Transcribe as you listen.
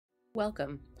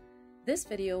Welcome. This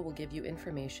video will give you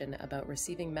information about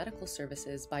receiving medical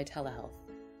services by telehealth.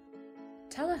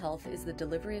 Telehealth is the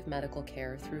delivery of medical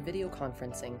care through video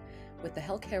conferencing with the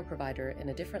healthcare provider in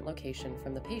a different location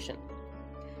from the patient.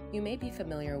 You may be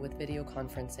familiar with video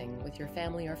conferencing with your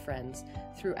family or friends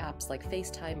through apps like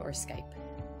FaceTime or Skype.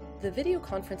 The video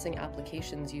conferencing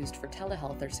applications used for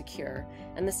telehealth are secure,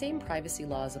 and the same privacy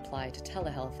laws apply to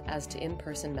telehealth as to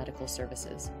in-person medical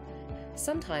services.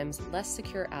 Sometimes, less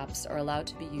secure apps are allowed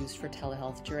to be used for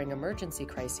telehealth during emergency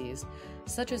crises,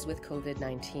 such as with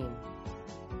COVID-19.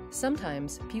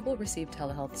 Sometimes, people receive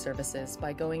telehealth services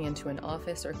by going into an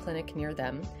office or clinic near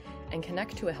them and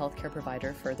connect to a healthcare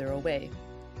provider further away.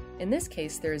 In this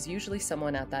case, there is usually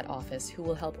someone at that office who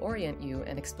will help orient you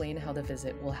and explain how the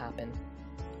visit will happen.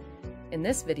 In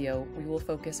this video, we will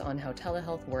focus on how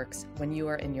telehealth works when you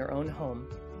are in your own home.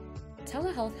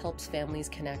 Telehealth helps families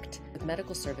connect with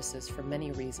medical services for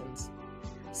many reasons.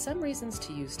 Some reasons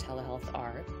to use telehealth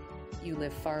are: you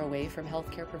live far away from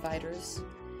healthcare providers,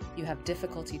 you have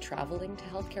difficulty traveling to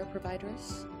healthcare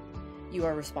providers, you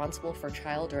are responsible for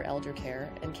child or elder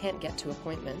care and can't get to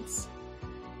appointments,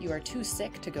 you are too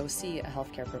sick to go see a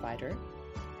healthcare provider,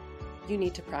 you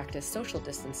need to practice social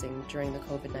distancing during the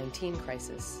COVID-19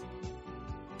 crisis.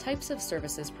 Types of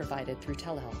services provided through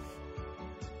telehealth.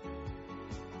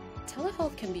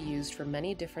 Telehealth can be used for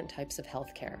many different types of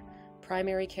healthcare: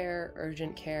 primary care,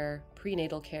 urgent care,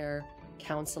 prenatal care,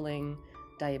 counseling,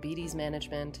 diabetes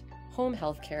management, home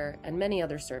health care, and many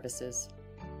other services.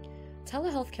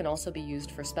 Telehealth can also be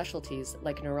used for specialties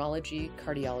like neurology,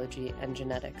 cardiology, and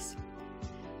genetics.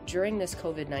 During this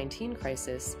COVID-19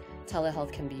 crisis,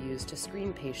 telehealth can be used to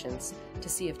screen patients to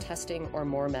see if testing or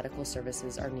more medical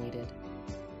services are needed.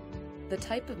 The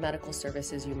type of medical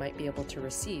services you might be able to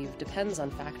receive depends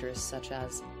on factors such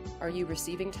as: are you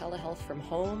receiving telehealth from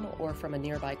home or from a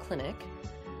nearby clinic?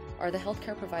 Are the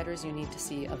healthcare providers you need to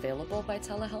see available by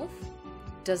telehealth?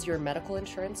 Does your medical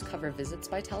insurance cover visits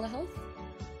by telehealth?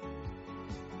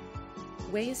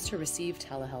 Ways to receive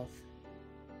telehealth.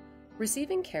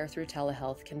 Receiving care through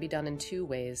telehealth can be done in two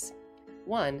ways.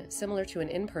 One, similar to an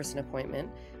in-person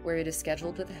appointment, where it is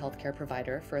scheduled with a healthcare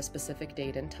provider for a specific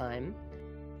date and time.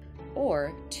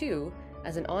 Or two,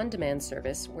 as an on-demand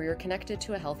service where you're connected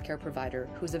to a healthcare provider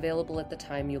who's available at the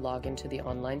time you log into the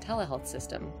online telehealth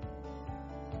system.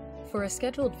 For a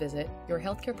scheduled visit, your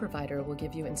healthcare provider will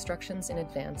give you instructions in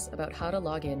advance about how to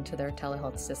log in to their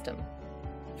telehealth system.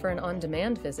 For an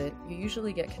on-demand visit, you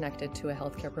usually get connected to a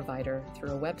healthcare provider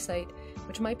through a website,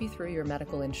 which might be through your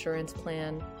medical insurance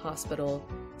plan, hospital,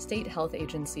 state health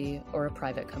agency, or a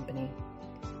private company.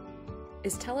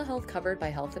 Is telehealth covered by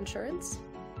health insurance?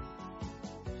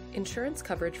 Insurance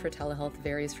coverage for telehealth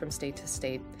varies from state to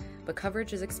state, but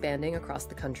coverage is expanding across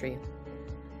the country.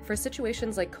 For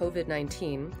situations like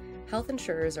COVID-19, health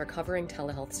insurers are covering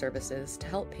telehealth services to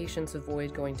help patients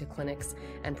avoid going to clinics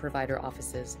and provider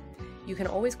offices. You can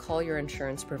always call your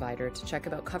insurance provider to check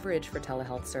about coverage for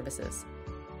telehealth services.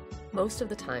 Most of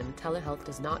the time, telehealth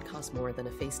does not cost more than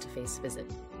a face-to-face visit.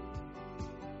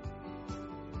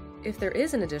 If there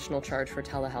is an additional charge for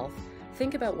telehealth,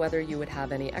 think about whether you would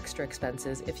have any extra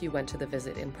expenses if you went to the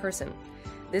visit in person.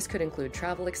 This could include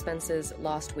travel expenses,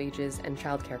 lost wages, and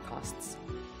childcare costs.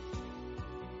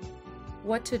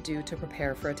 What to do to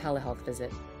prepare for a telehealth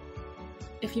visit.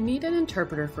 If you need an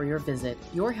interpreter for your visit,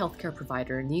 your healthcare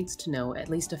provider needs to know at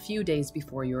least a few days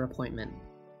before your appointment.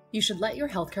 You should let your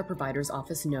healthcare provider's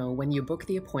office know when you book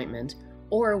the appointment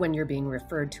or when you're being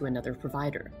referred to another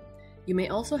provider. You may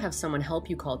also have someone help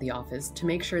you call the office to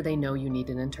make sure they know you need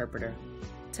an interpreter.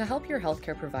 To help your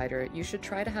healthcare provider, you should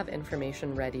try to have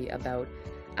information ready about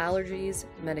allergies,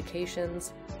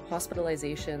 medications,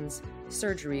 hospitalizations,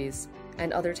 surgeries,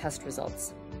 and other test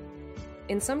results.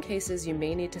 In some cases, you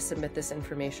may need to submit this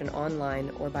information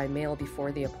online or by mail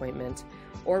before the appointment,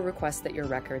 or request that your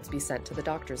records be sent to the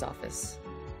doctor's office.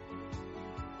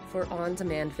 For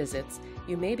on-demand visits,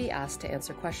 you may be asked to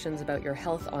answer questions about your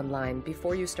health online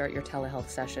before you start your telehealth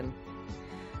session.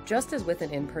 Just as with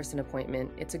an in-person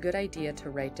appointment, it's a good idea to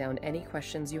write down any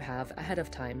questions you have ahead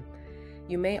of time.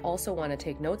 You may also want to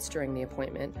take notes during the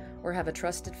appointment or have a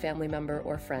trusted family member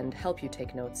or friend help you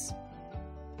take notes.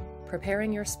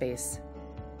 Preparing your space.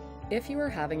 If you are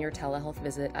having your telehealth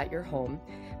visit at your home,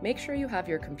 make sure you have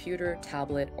your computer,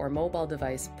 tablet, or mobile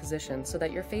device positioned so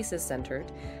that your face is centered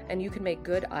and you can make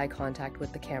good eye contact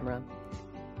with the camera.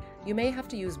 You may have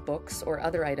to use books or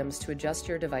other items to adjust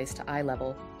your device to eye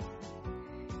level.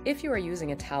 If you are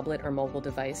using a tablet or mobile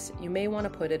device, you may want to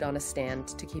put it on a stand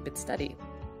to keep it steady.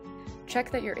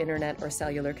 Check that your internet or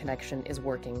cellular connection is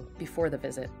working before the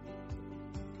visit.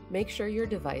 Make sure your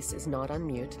device is not on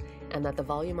mute and that the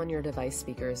volume on your device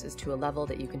speakers is to a level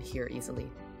that you can hear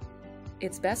easily.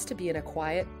 It's best to be in a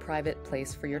quiet, private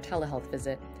place for your telehealth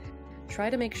visit. Try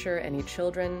to make sure any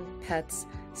children, pets,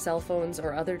 cell phones,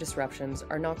 or other disruptions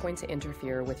are not going to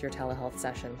interfere with your telehealth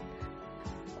session.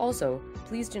 Also,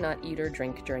 please do not eat or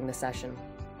drink during the session.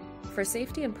 For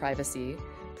safety and privacy,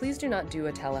 please do not do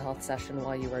a telehealth session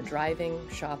while you are driving,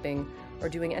 shopping, or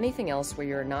doing anything else where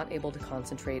you are not able to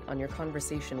concentrate on your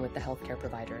conversation with the healthcare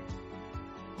provider.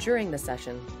 During the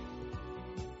session,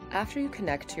 after you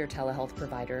connect to your telehealth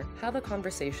provider, have a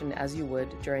conversation as you would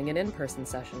during an in-person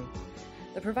session.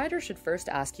 The provider should first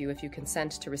ask you if you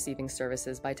consent to receiving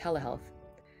services by telehealth.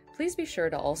 Please be sure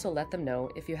to also let them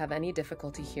know if you have any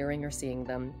difficulty hearing or seeing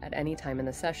them at any time in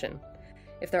the session.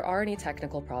 If there are any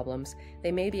technical problems,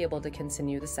 they may be able to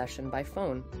continue the session by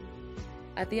phone.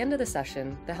 At the end of the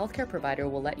session, the healthcare provider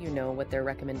will let you know what their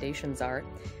recommendations are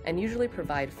and usually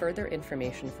provide further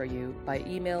information for you by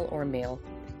email or mail.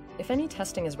 If any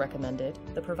testing is recommended,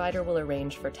 the provider will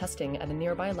arrange for testing at a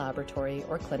nearby laboratory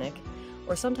or clinic,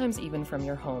 or sometimes even from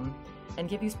your home, and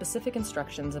give you specific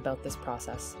instructions about this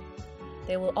process.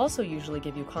 They will also usually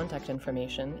give you contact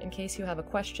information in case you have a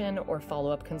question or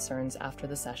follow-up concerns after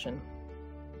the session.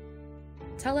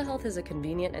 Telehealth is a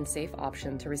convenient and safe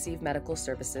option to receive medical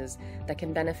services that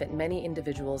can benefit many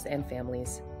individuals and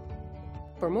families.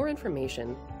 For more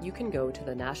information, you can go to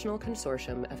the National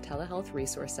Consortium of Telehealth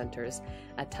Resource Centers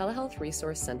at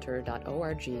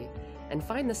telehealthresourcecenter.org and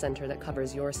find the center that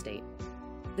covers your state.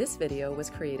 This video was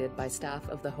created by staff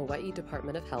of the Hawaii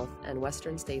Department of Health and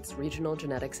Western States Regional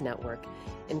Genetics Network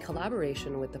in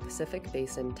collaboration with the Pacific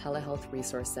Basin Telehealth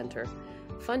Resource Center,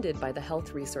 funded by the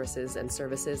Health Resources and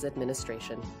Services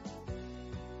Administration.